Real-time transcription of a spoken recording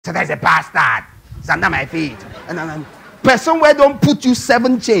So there's a bastard. It's under my feet. And person where don't put you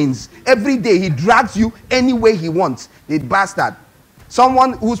 7 chains. Every day he drags you any way he wants. The bastard.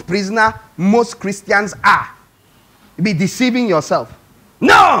 Someone whose prisoner most Christians are. You be deceiving yourself.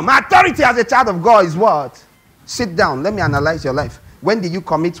 No, my authority as a child of God is what? Sit down. Let me analyze your life. When did you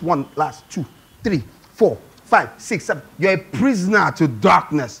commit 1, 2, 3, 4, 5, 6, 7? You're a prisoner to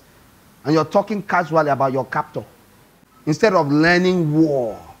darkness. And you're talking casually about your captor. Instead of learning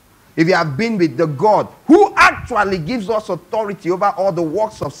war. If you have been with the God who actually gives us authority over all the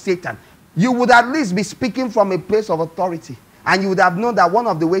works of Satan, you would at least be speaking from a place of authority. And you would have known that one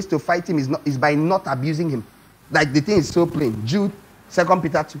of the ways to fight him is by not abusing him. Like the thing is so plain. Jude, 2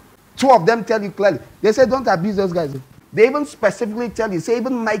 Peter 2. 2 of them tell you clearly. They say don't abuse those guys. They even specifically tell you, say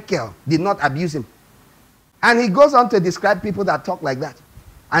even Michael did not abuse him. And he goes on to describe people that talk like that.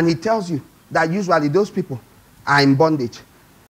 And he tells you that usually those people are in bondage.